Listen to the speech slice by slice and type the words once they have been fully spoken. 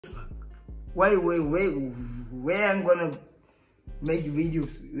where I'm gonna make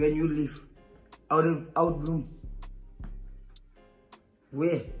videos when you leave? Out bloom.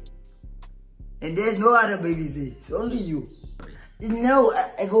 Where? And there's no other Baby Zay. It's only you. No,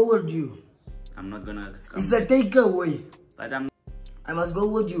 I go with you. I'm not gonna come. It's a takeaway. But I must go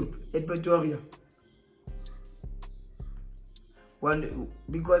with you at Pretoria.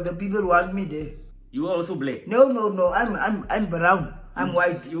 Because the people want me there. You are also black. No. I'm brown. I'm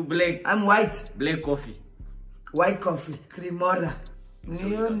white. You black. I'm white. Black coffee. White coffee. Cremora. I'm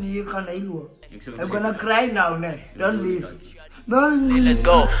gonna cry now, man. Don't leave. Don't leave. Let's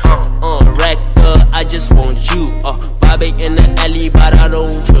go. Racked up, I just want you. Vibing in the alley, but I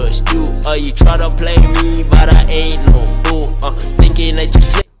don't trust you. You try to play me, but I ain't no fool. Thinking that you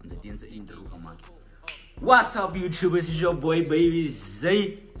slip. What's up, YouTube? This is your boy Baby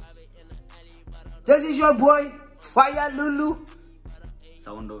Zay. This is your boy Fire Lulu.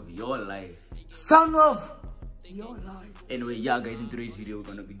 Sound of your life. Sound of your life. Anyway, yeah, guys, in today's video we're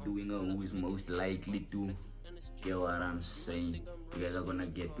gonna be doing a who's most likely to. Get what I'm saying? You guys are gonna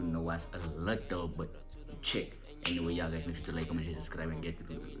get to know us a little bit. Check. Anyway, yeah, guys, make sure to like, comment, share, subscribe, and get to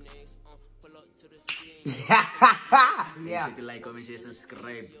the video. Yeah. Make sure to like, comment, share,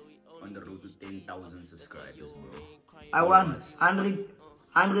 subscribe. On the road to 10,000 subscribers, bro. I want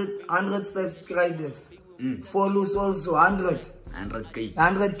 100 subscribers. Follows also 100k.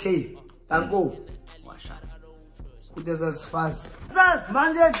 100k. Dan go. Wassup. Goed is as fast. Das,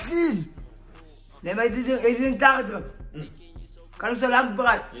 man, dat clean. Nee, maar ik didn't target. Kan ik zo lang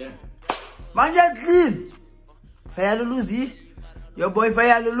bereid? Yeah. Man, dat clean. Fire Lulu, zie. Your boy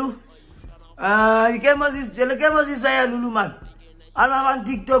Fire Lulu. The cameras is Fire Lulu, man. I'm on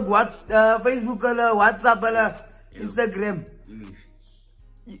TikTok, Facebook, WhatsApp, Instagram. English.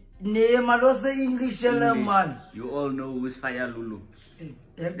 Nee, man, don't say English, man. You all know who's Fire Lulu.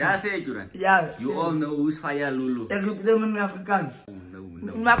 Yeah, say it, Juran. Yeah. You all know who's Fire Lulu. Ik roep hem in Afrikaans. No.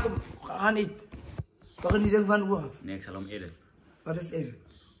 Maak hem, ga niet. Toch niet denk van hoe? Nee, ik zal hem edit. Wat is edit?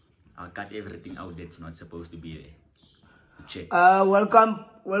 I'll cut everything out that's not supposed to be there. Check.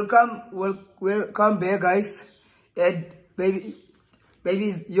 Welcome back, guys. And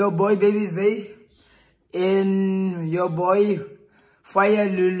your boy Baby Zay and your boy Fire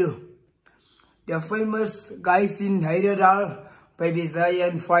Lulu. The famous guys in Hyderabad, Baby Zay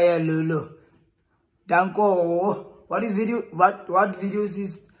and Fire Lulu. Danko. What videos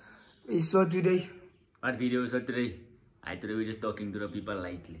is for today? What videos for today? Today we're just talking to the people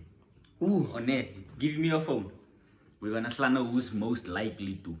lightly. Ooh. Oh, nee, give me your phone. We're gonna slander who's most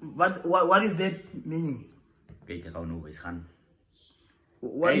likely to. What is that meaning? Kijk, ik ga nou eens gaan.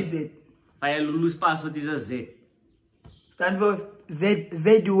 What is that? Fire Lulu's password is a Z. Stand for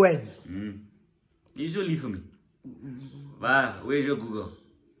Z-U-N. You so lief for me. Where's your Google?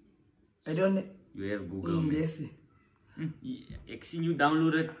 I don't know. You have Google, man. Yes. Ik zie you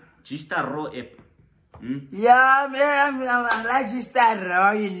downloaded just a raw app. Yeah, man, I like just that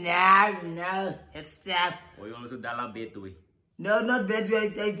raw, you know, it's stuff. Oh, you also dollar bet way. No, not bad.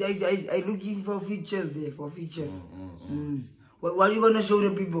 I looking for features there, for features. What are you gonna show the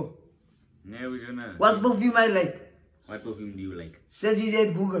people? Yeah, we're gonna. What perfume I like? What perfume do you like? Search it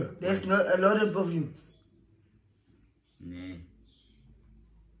at Google. There's not a lot of perfumes. Nah.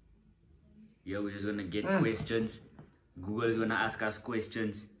 Yeah, we're just gonna get questions. Google is gonna ask us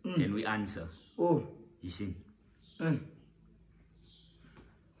questions, and we answer. Oh. You see?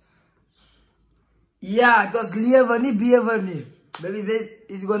 Yeah, just leave any. Baby Zay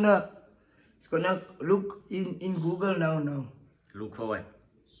is gonna look in Google now. Look for what?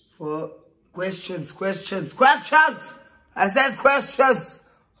 For questions. I said questions,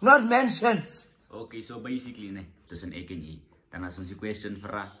 not mentions. Okay, so basically, ne, tussen ek en jy, dan as ons die question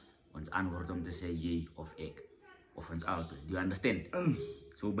vra, ons antwoord om te sê jy of ek, of ons albei. Do you understand?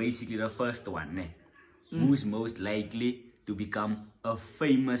 So basically, the first one, ne, who's most likely to become a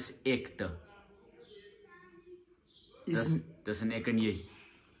famous actor? Tussen ek en jy.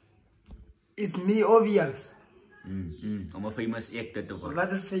 It's me, obvious. Om a famous actor te word.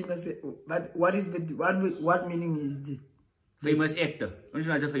 What is famous? What meaning is it? Famous actor. Ons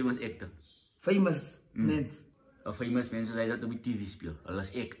is 'n famous actor. Famous means. A famous man soos hy dat op die TV speel. Hulle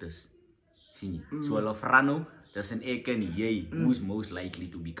is actors. Sien jy? So hulle vra nou, tussen ek en jy, who's most likely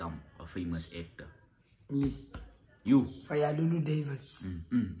to become a famous actor? Me. You. Fire Lulu Davids.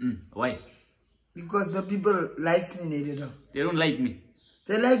 Why? Because the people likes me, Nedida. They don't like me.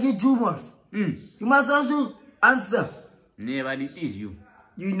 They like you too much. You must also answer. Never, it is you.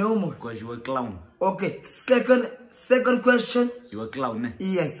 You know more. Because you a clown. Okay, second question. You a clown, eh?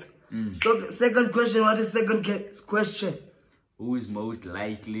 Yes. So second question, what is second question? Who is most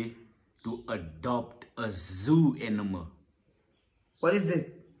likely to adopt a zoo animal? What is that?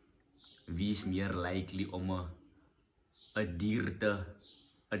 Wie is meer likely om 'n dier te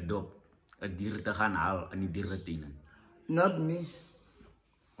adopt, 'n dier te gaan haal in die dieretuin? Not me.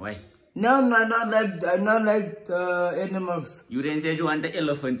 Why? No, I not like animals. You didn't say you want the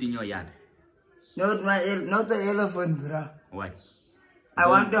elephant in your yard. Not the elephant, bruh. Why? I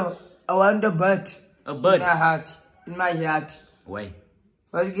want a bird. A bird? In my yard. Why?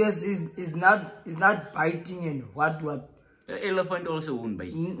 But I guess it's not biting and what. The elephant also won't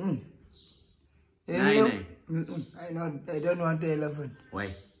bite. I don't want the elephant.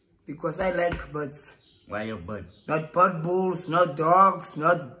 Why? Because I like birds. Why a bird? Not pit bulls, not dogs,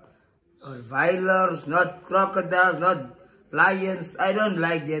 not Rottweilers, not crocodiles, not lions. I don't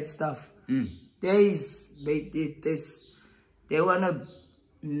like that stuff. They wanna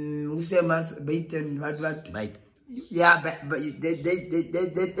who say must bite and what? Bite. Yeah, but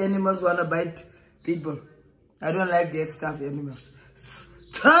they animals wanna bite people. I don't like that stuff, animals.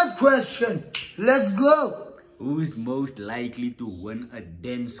 Third question. Let's go. Who's most likely to win a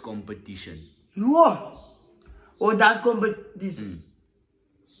dance competition? You are. Oh, that's competition.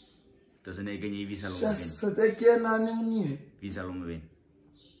 Tussen ek en jy, wie sal hom Just wen? so they can Wie sal hom wen?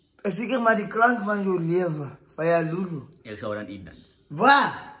 Zeker maar die klank van jou leven, van jou Lulu. Ek sou dan iets dans.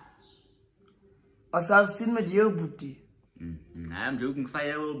 Waar? Als I'll sing met jou, boetie. I'm joking,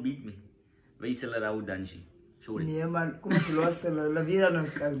 fire will beat me. Wij zullen daar dansen. Sorry. Nee man, kom eens los, la vida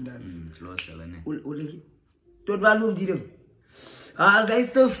nos kan dans. Los zullen, ne? Ule, tot waar loopt die dan? Als hij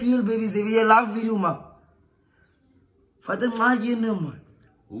still feel, baby, ze wil je lang video, man. Wat een maak je nou, man?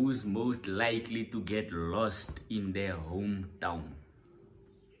 Who's most likely to get lost in their hometown?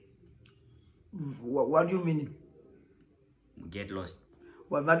 What do you mean? Get lost.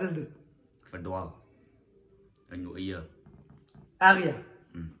 Wat is dit? Verdwaal. In jou eie. Area?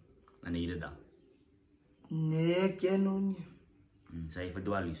 In ieder dag. Nee, ik ken nog niet. Zij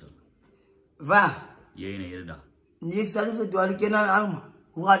verdwaal hier zo. Waar? Jij in ieder dag. Nee, ik zal niet verdwalen, ik ken aan allemaal.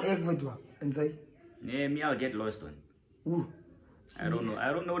 Hoe gaat ik verdwalen? En zij? Nee, me I'll get lost one. Hoe? I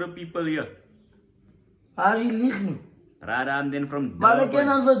don't know the people here. Waar je ligt nu? I'm then from Durban. Maar ik ken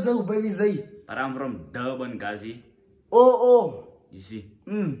aan wat zo, Baby Zay. But I'm from Durban, Gazi. Oh. You see?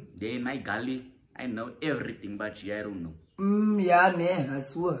 They in my gully. I know everything, but I don't know. Ja, nee, I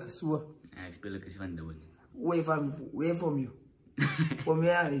swear. Ik speel een van Durban. Where from you? From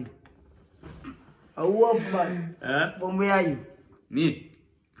where are you? How up, man? From where are you? Me?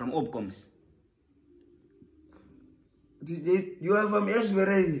 From Opkomst. You are from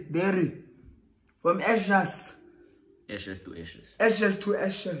Ashbury. From Ashes. Ashes to ashes. Ashes to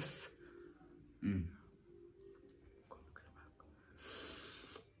ashes.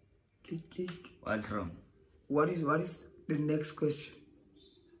 What's wrong? What is the next question?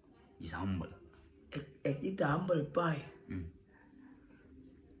 He's humble. I eat a humble pie.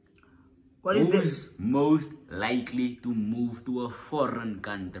 What is Who's this? most likely to move to a foreign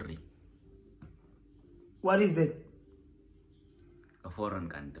country? What is that? A foreign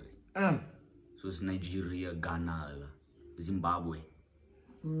country. So it's Nigeria, Ghana, Zimbabwe.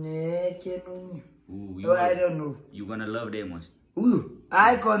 Nee, I don't know. You gonna love them ones? I'm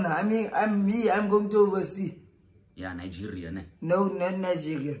going to overseas. Yeah, Nigeria, ne? No, not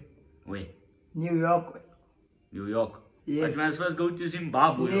Nigeria. Where? New York. New York? Yes. But must first go to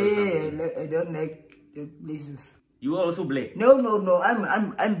Zimbabwe. Nee, I don't like places. You are also black? No.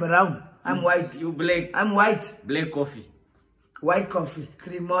 I'm brown. I'm white. You black? I'm white. Black coffee. White coffee.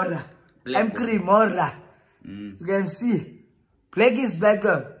 Cremora. Black I'm coffee. Cremora. You can see. Black is like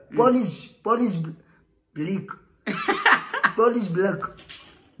a Polish black. Polish black.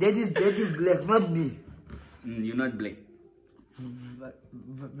 That is black, not me. You're not black.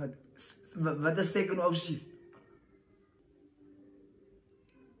 What the second option?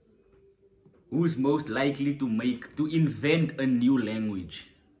 Who's most likely to invent a new language?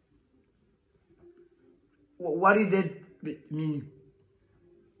 What is that meaning?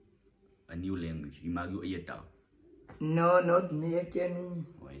 A new language. You mag je eie taal. No, not me. I can.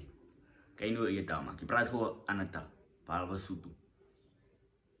 Why? Kan je nou eie taal maak? Je praat gewoon ander taal. Behalve Sotho.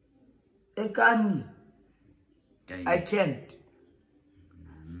 I can't. I can't.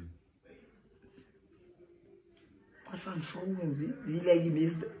 Wat van vrouwen? Wie lijkt de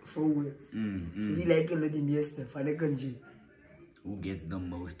meeste vrouwen? Wie lijken de meeste van de country? Who gets the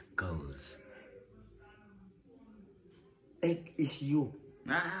most girls? Ik is you.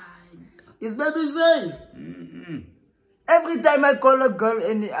 It's Baby Zay. Every time I call a girl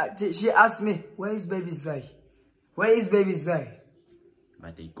and she asks me, where is Baby Zay? Where is Baby Zay?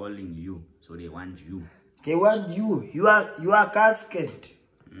 But they calling you, so they want you. They want you. You are casket.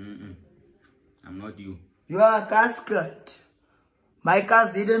 I'm not you. You are a casket. My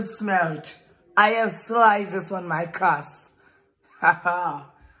cars didn't smelt. I have slices on my cars. Haha.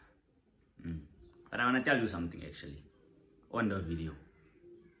 But I want to tell you something actually. On the video.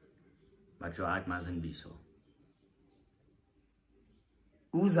 But your heart mustn't be so.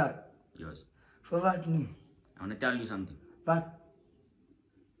 Who's that? Yours. For what? No. I want to tell you something. What?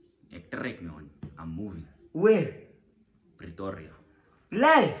 Track me on. I'm moving. Where? Pretoria.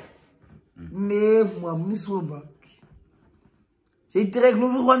 Live? Nee, man, niet zo bak. Ze trek nu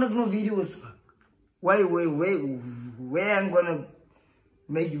gewoon no videos. Where I'm gonna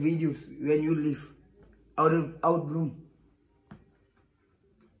make videos when you leave? Out bloom.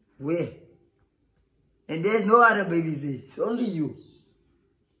 Where? And there's no other Baby Zay. It's only you.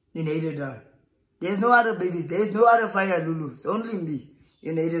 In Nederland. There's no other babies. There's no other Fire Lulu. It's only me.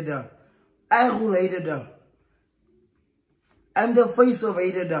 In Nederland. I rule Nederland. I'm the face of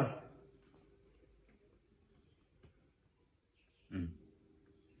Nederland.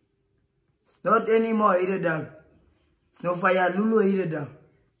 It's not anymore Nederland. It's no Fire Lulu Nederland.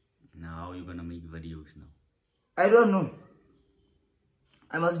 Now how are you gonna make videos now? I don't know.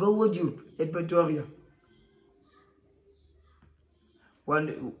 I must go with you at Pretoria.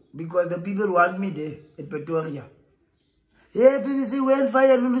 Because the people want me there at Pretoria. Yeah, Baby Zay, when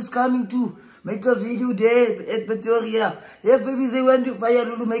Fire Lulu is coming to make a video there at Pretoria. Yeah, Baby Zay, when Fire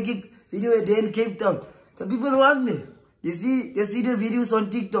Lulu make a video there in Cape Town. The people want me. They see the videos on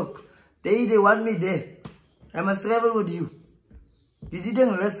TikTok. They want me there. I must travel with you. You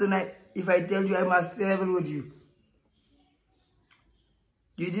didn't listen if I tell you I must travel with you.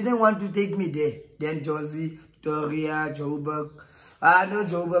 You didn't want to take me there. Then Josie, Victoria, Joburg. No,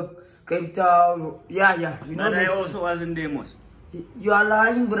 Joburg, Cape Town. Yeah. You know but I also wasn't there, most. You are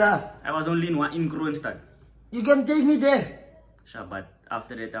lying, bruh. I was only in Kroonstad. You can take me there. Sure, but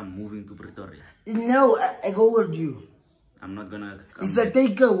after that I'm moving to Pretoria. No, I go with you. I'm not gonna come It's back. a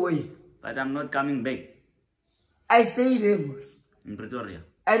takeaway. But I'm not coming back. I stay there, boss. In Pretoria.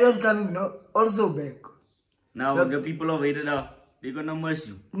 I don't come also back. Now the people of Nederland, they're gonna miss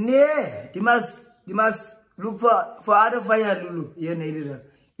you. Yeah, they must look for other Fire Lulu here in Nederland.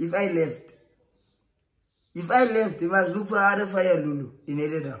 If I left, they must look for other Fire Lulu in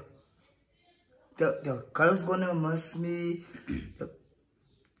Nederland. The girls gonna miss me.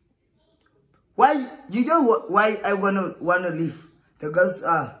 Why? You know why I wanna leave? The girls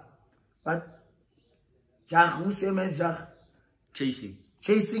are what? Jack, who same as Jack? Chasing.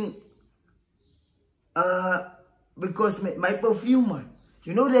 Because my perfume, man.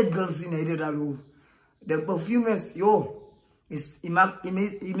 You know that girls in Nederland. The perfume is he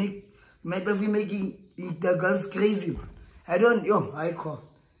make my perfume making the girls crazy, man. I call.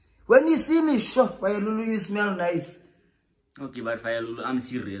 When you see me, sure, Fire Lulu, you smell nice. Okay, but Fire Lulu, I'm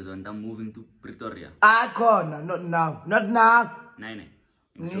serious and I'm moving to Pretoria. I call, not now. Nine.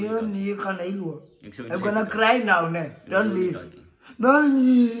 I'm gonna cry now, ne? Don't leave. Don't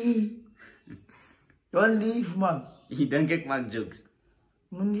leave, man. You don't get my jokes.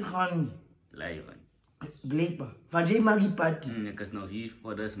 Mundi gaan. Lie, man. Blijkbaar. Van jij mag die party. Because now here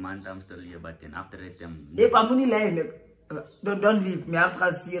for this month I'm still here, but then after that I'm... I'm only lying. Don't leave. My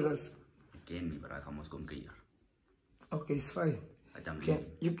heart is serious. Okay, me, but I must come here. Okay, it's fine. But I'm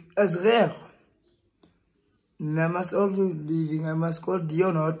leaving. It's rare. I must also leaving. I must call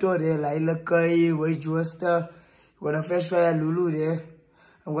Dion Otto there. Laila Kai, Wage Wester. Gonna fresh Fire Lulu there.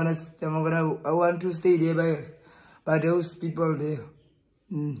 I want to stay there by those people there.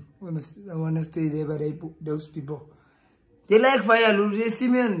 I wanna stay there by those people. They like Fire Lulu. They see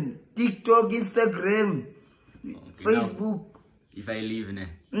me on TikTok, Instagram, Okay, Facebook. now, if I leave,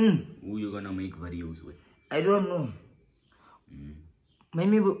 who you gonna make videos with? I don't know.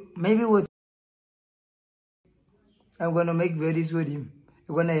 Maybe what I'm gonna make videos with him.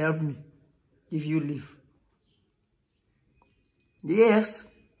 You're gonna help me if you leave. Yes.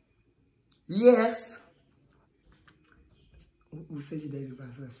 Who said you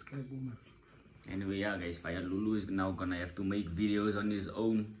didn't subscribe, woman? Anyway, yeah, guys, Fire Lulu is now gonna have to make videos on his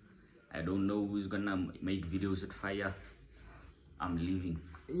own. I don't know who's gonna make videos with Fire. I'm leaving.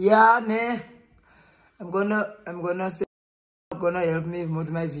 Yeah, ne. I'm gonna say gonna help me with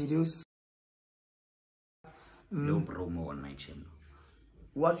my videos. No promo on my channel.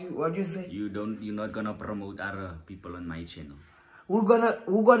 What you say? You're not gonna promote other people on my channel. Who gonna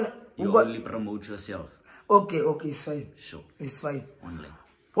only promote yourself. Okay, it's fine. Sure. It's fine. Online.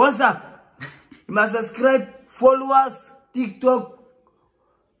 What's up? You must subscribe, follow us, TikTok,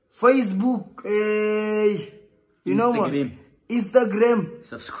 Facebook, you know what? Instagram.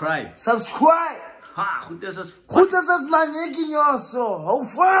 Instagram. Subscribe. Ha, goed is as Goed is as man, ek in jou hou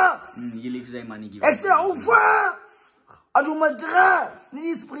vas. Jullie zijn man niet. Ek sê hou vas. Aan jou matras,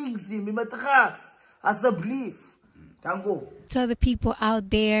 nie springsie, my matras. Asseblief. Danko. Tell the people out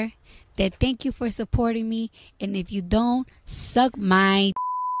there that thank you for supporting me, and if you don't, suck my